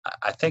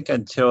think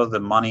until the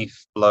money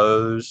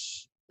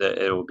flows, that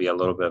it will be a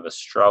little bit of a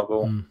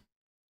struggle.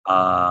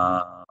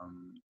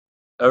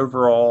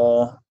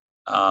 Overall,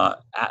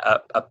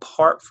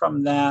 apart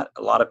from that,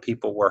 a lot of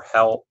people were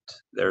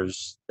helped. There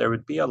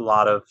would be a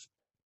lot of,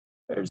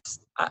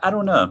 I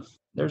don't know.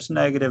 There's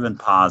negative and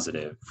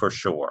positive for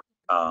sure.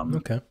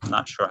 Okay. I'm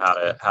not sure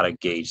how to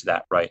gauge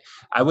that right.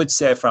 I would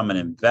say from an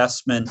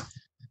investment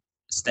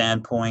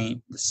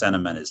standpoint, the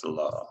sentiment is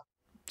low.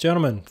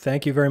 Gentlemen,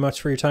 thank you very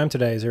much for your time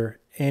today. Is there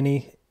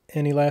any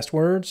last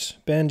words?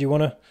 Ben, do you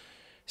want to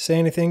say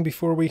anything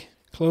before we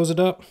close it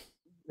up?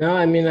 No,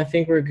 I mean, I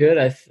think we're good.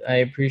 I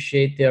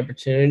appreciate the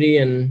opportunity,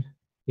 and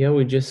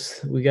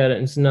we got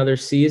it's another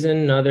season,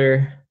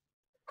 another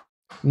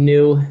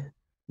new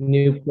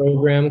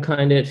program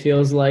kind of, it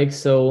feels like.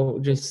 So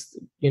just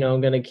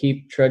gonna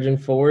keep trudging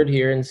forward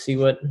here and see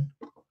what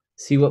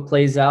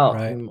plays out.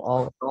 Right. I'm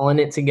all in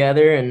it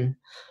together, and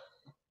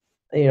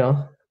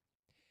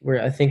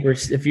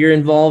if you're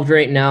involved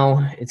right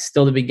now, it's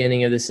still the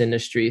beginning of this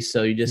industry.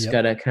 So you just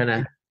gotta kind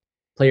of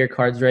play your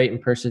cards right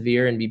and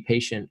persevere and be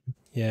patient.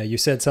 Yeah, you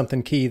said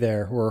something key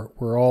there.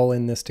 We're all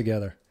in this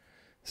together.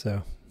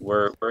 So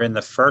we're in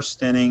the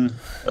first inning,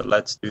 but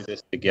let's do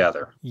this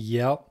together.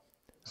 Yep.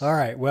 All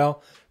right.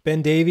 Well,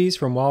 Ben Davies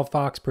from Wild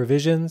Fox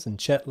Provisions and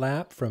Chet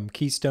Lapp from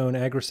Keystone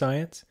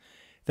AgriScience,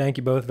 thank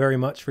you both very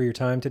much for your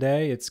time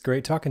today. It's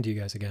great talking to you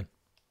guys again.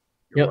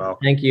 You're welcome.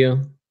 Thank you.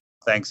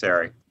 Thanks,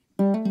 Eric.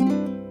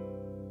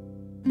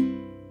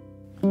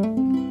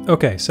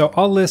 Okay, so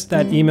I'll list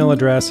that email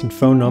address and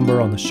phone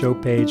number on the show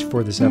page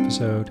for this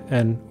episode,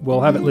 and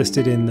we'll have it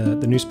listed in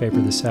the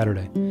newspaper this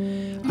Saturday.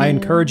 I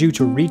encourage you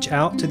to reach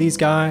out to these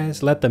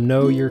guys, let them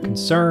know your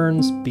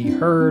concerns, be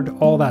heard,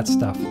 all that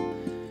stuff.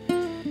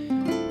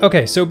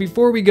 Okay, so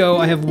before we go,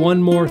 I have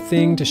one more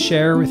thing to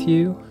share with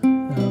you.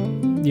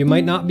 You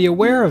might not be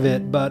aware of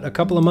it, but a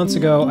couple of months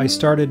ago, I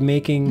started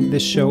making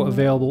this show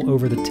available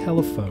over the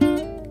telephone.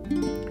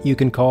 You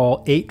can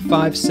call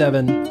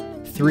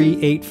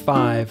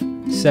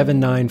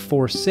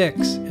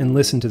 857-385-7946 and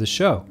listen to the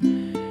show.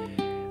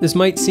 This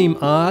might seem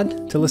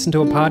odd to listen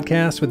to a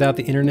podcast without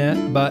the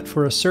internet, but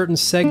for a certain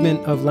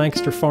segment of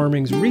Lancaster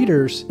Farming's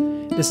readers,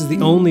 this is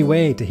the only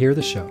way to hear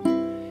the show.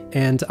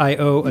 And I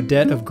owe a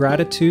debt of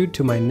gratitude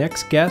to my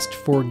next guest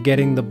for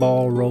getting the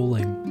ball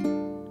rolling.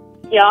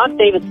 Yeah, I'm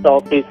David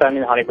Stoltz. I'm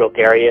in the Honeybrook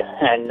area,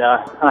 and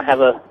I have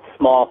a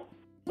small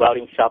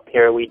welding shop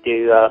here. We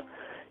do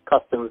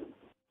custom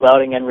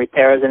welding and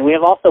repairs, and we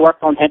have also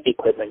worked on hemp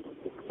equipment.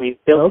 We've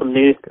built some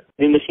new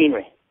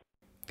machinery.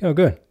 Oh,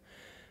 good.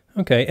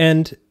 Okay,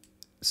 and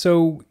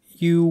so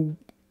you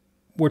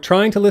were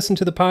trying to listen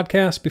to the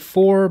podcast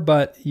before,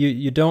 but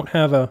you don't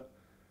have a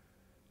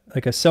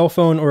cell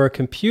phone or a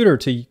computer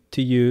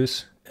to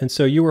use, and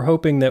so you were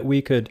hoping that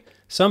we could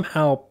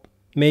somehow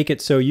make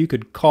it so you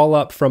could call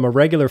up from a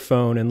regular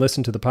phone and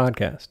listen to the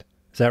podcast.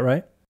 Is that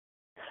right?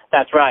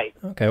 That's right.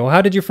 Okay, well,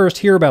 how did you first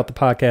hear about the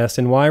podcast,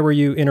 and why were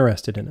you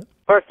interested in it?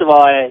 First of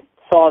all, I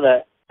saw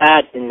the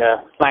ads in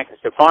the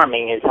Lancaster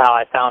Farming is how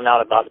I found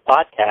out about the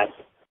podcast,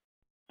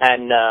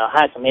 and I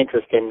had some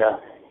interest in the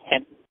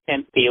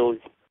hemp fields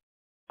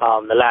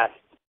the last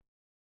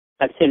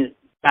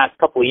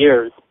couple of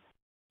years,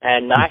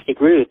 and I actually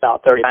grew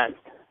about 30 plants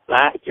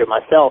last year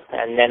myself,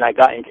 and then I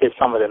got into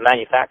some of the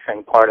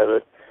manufacturing part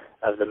of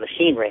the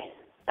machinery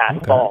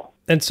last fall.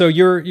 And so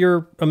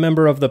you're a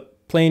member of the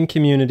Plain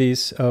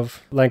communities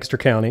of Lancaster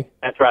County.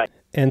 That's right.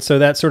 And so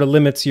that sort of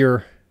limits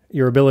your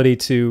ability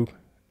to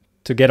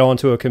get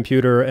onto a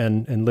computer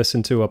and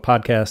listen to a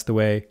podcast the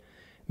way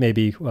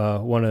maybe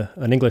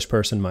an English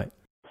person might.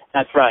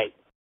 That's right.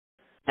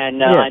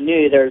 And I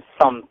knew there's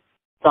some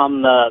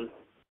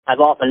I've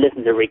often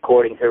listened to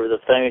recordings over the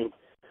phone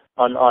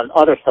on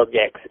other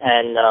subjects,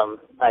 and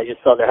I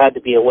just thought there had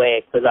to be a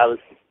way, because I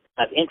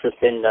have interest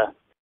in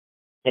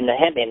the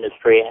hemp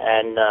industry,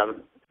 and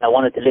I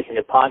wanted to listen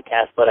to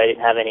podcasts, but I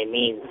didn't have any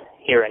means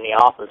here in the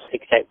office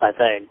except by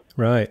phone.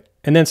 Right.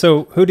 And then,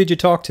 so who did you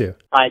talk to?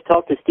 I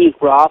talked to Steve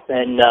Groff,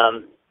 and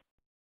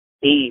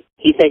he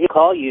said he'd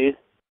call you,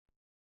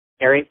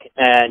 Eric,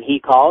 and he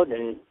called,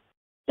 and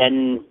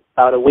then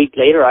about a week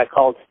later I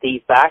called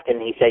Steve back,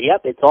 and he said,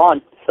 yep, it's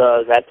on.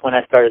 So that's when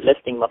I started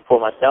listening for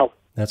myself.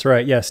 That's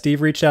right. Yeah, Steve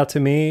reached out to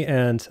me,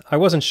 and I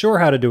wasn't sure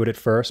how to do it at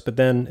first, but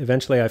then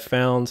eventually I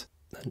found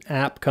an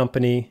app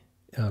company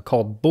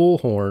called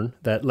Bullhorn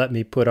that let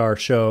me put our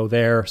show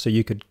there, so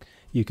you could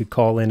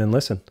call in and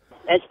listen.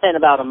 It's been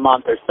about a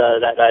month or so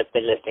that I've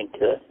been listening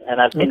to it, and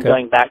I've been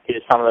going back to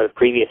some of the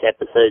previous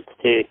episodes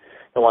too,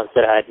 the ones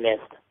that I had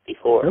missed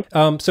before.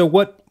 So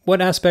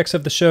what aspects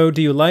of the show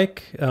do you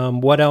like?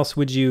 What else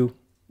would you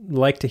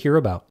like to hear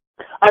about?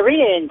 I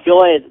really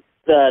enjoyed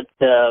the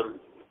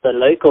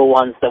local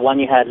ones, the one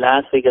you had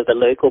last week of the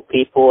local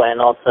people, and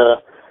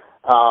also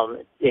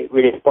it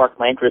really sparked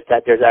my interest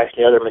that there's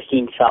actually other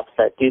machine shops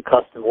that do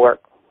custom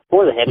work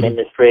for the hemp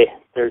industry.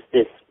 There's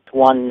this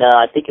one,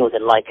 I think it was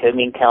in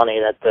Lycoming County,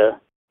 that the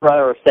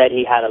brother said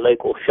he had a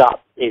local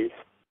shop is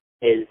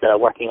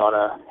working on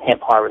a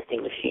hemp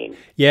harvesting machine.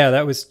 Yeah,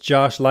 that was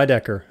Josh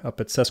Lydecker up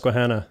at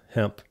Susquehanna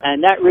Hemp.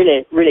 And that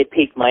really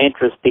piqued my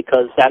interest,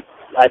 because I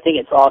think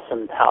it's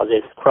awesome how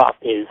this crop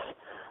is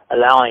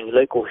allowing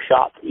local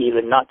shops,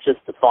 even not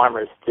just the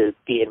farmers, to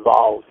be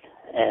involved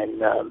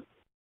and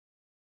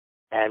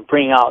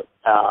bring out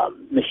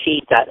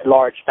machines that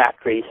large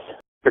factories,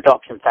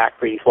 production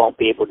factories, won't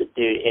be able to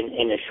do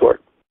in a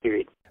short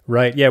period.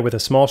 Right. Yeah. With a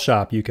small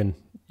shop, you can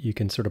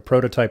sort of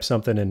prototype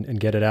something and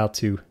get it out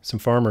to some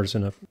farmers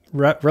in a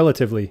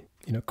relatively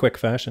quick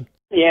fashion.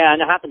 Yeah,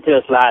 and it happened to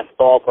us last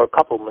fall for a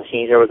couple of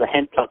machines. There was a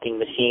hemp plucking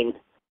machine,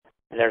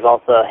 and there's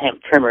also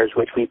hemp trimmers,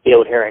 which we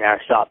build here in our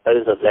shop,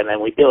 both of them,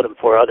 and we build them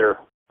for other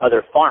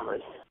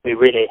farmers. We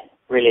really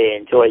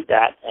enjoyed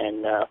that,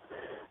 and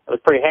it was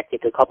pretty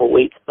hectic a couple of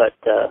weeks, but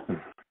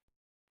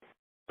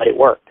it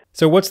worked.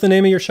 So what's the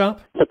name of your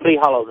shop? Supply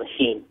Hollow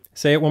Machine.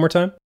 Say it one more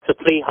time.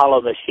 Supply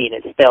Hollow Machine.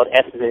 It's spelled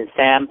S as in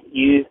Sam,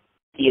 U,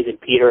 P as in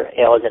Peter,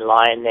 L as in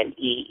Lion, then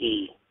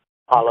E-E.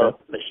 Hollow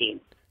Machine.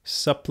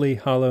 Supply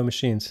Hollow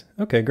Machines.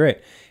 Okay, great.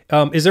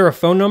 Is there a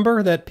phone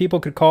number that people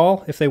could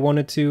call if they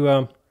wanted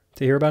to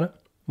hear about it?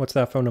 What's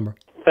that phone number?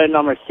 Phone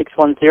number is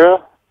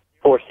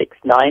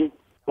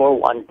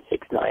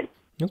 610-469-4169.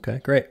 Okay,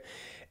 great.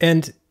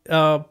 And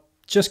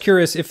just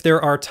curious if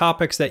there are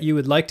topics that you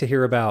would like to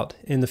hear about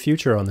in the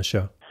future on the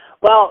show.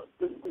 Well,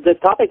 the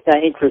topic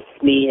that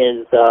interests me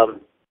is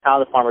how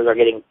the farmers are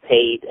getting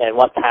paid and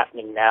what's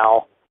happening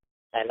now,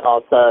 and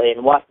also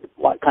in what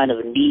kind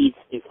of needs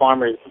do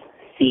farmers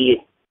see.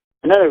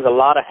 I know there's a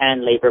lot of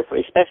hand labor,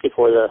 especially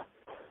for the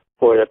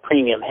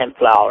premium hemp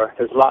flower.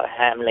 There's a lot of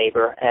hand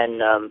labor,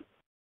 and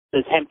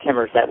those hemp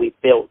trimmers that we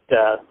built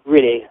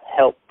really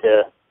help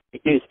to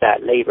reduce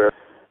that labor.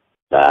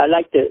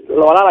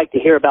 What I like to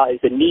hear about is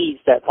the needs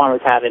that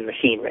farmers have in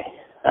machinery.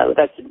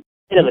 That's a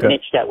bit of a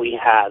niche that we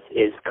have,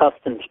 is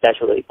custom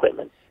specialty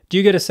equipment. Do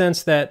you get a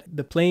sense that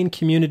the Plain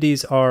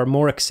communities are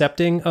more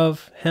accepting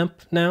of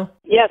hemp now?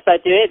 Yes, I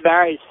do. It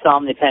varies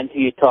some, depends who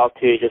you talk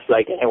to, just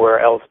like anywhere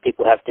else.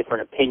 People have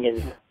different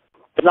opinions.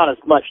 There's not as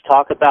much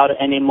talk about it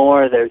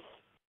anymore.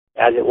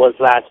 As it was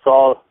last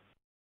fall.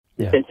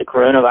 Yeah. Since the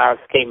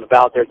coronavirus came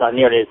about, there's not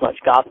nearly as much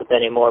gossip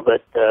anymore,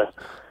 but the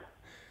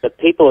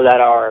people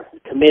that are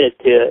committed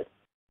to it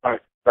are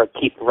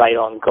keep right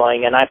on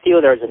going. And I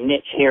feel there's a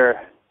niche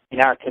here in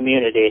our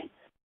community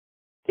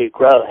to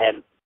grow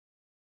hemp.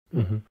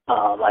 Mm-hmm.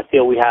 I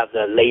feel we have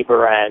the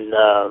labor, and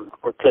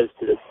we're close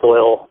to the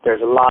soil.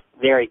 There's a lot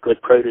of very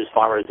good produce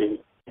farmers in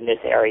this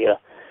area,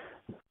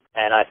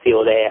 and I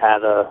feel they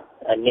have a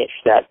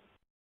niche that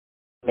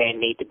may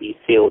need to be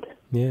filled.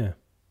 Yeah.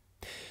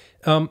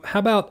 How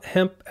about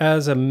hemp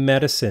as a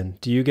medicine?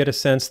 Do you get a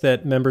sense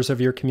that members of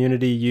your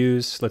community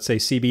use, let's say,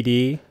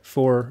 CBD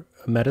for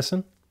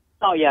medicine?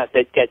 Oh, yes,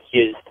 it gets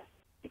used.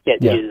 It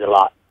gets used a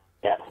lot,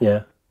 yes.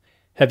 Yeah.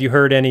 Have you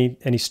heard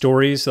any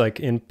stories, like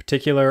in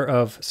particular,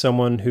 of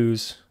someone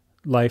whose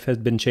life has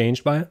been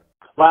changed by it?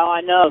 Well,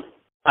 I know,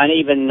 and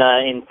even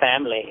in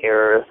family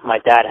here, my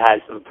dad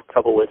has some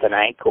trouble with an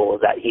ankle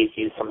that he's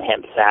used some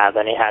hemp salve,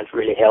 and it has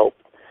really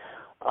helped.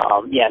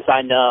 Yes,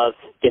 I know of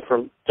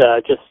different,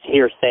 just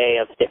hearsay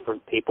of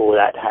different people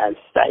that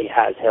it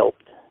has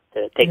helped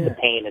to take the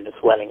pain and the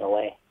swelling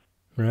away.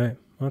 Right.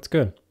 Well, that's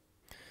good.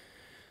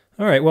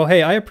 All right. Well,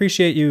 hey, I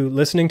appreciate you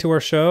listening to our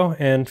show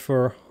and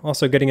for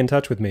also getting in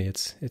touch with me.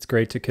 It's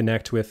great to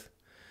connect with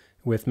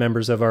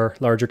members of our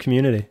larger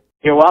community.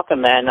 You're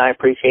welcome, man. I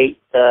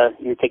appreciate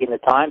you taking the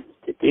time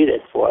to do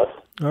this for us.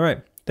 All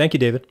right. Thank you,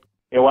 David.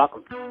 You're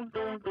welcome.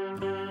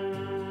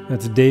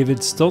 That's David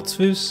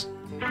Stoltzfus.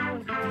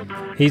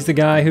 He's the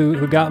guy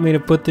who got me to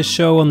put this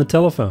show on the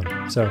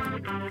telephone. So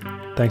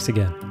thanks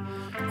again.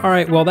 All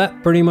right. Well,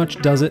 that pretty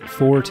much does it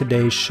for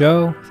today's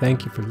show.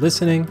 Thank you for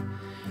listening.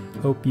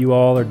 Hope you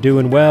all are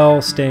doing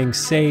well, staying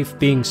safe,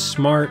 being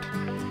smart,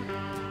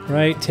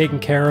 right? Taking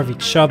care of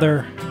each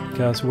other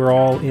because we're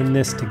all in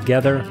this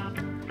together.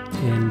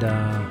 And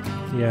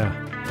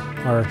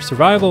our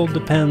survival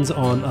depends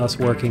on us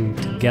working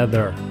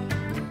together.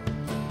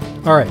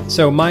 All right,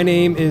 so my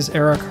name is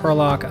Eric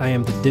Harlock. I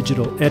am the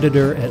digital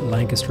editor at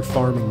Lancaster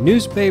Farming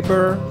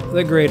Newspaper,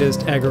 the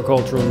greatest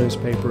agricultural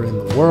newspaper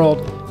in the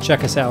world.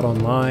 Check us out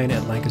online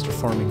at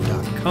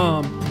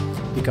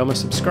lancasterfarming.com. Become a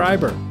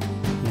subscriber,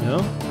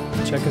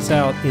 Check us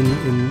out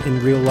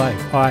in real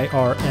life,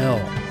 IRL,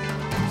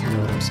 if you know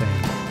what I'm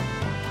saying.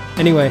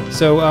 Anyway,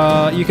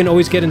 so you can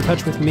always get in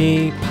touch with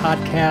me,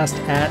 podcast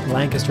at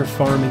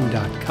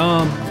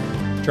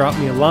lancasterfarming.com. Drop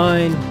me a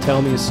line, tell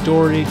me a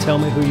story, tell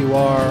me who you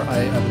are.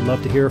 I would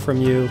love to hear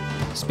from you.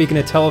 Speaking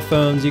of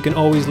telephones, you can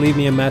always leave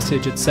me a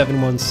message at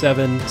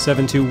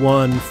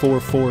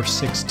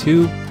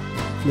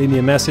 717-721-4462. Leave me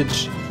a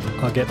message.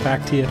 I'll get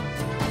back to you.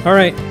 All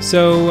right,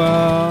 so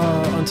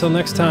until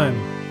next time,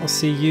 I'll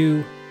see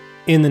you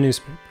in the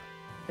newspaper.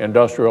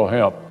 Industrial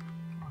hemp.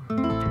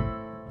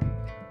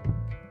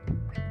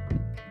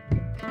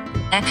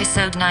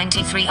 Episode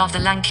 93 of the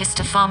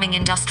Lancaster Farming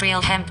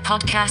Industrial Hemp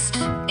Podcast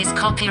is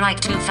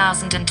copyright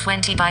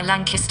 2020 by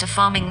Lancaster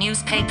Farming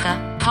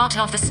Newspaper, part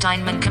of the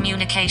Steinman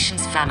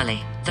Communications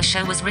family. The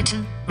show was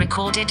written,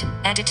 recorded,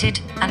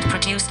 edited, and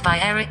produced by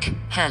Eric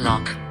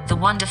Harlock. The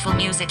wonderful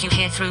music you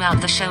hear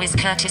throughout the show is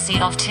courtesy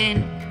of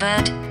Tin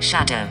Bird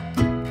Shadow.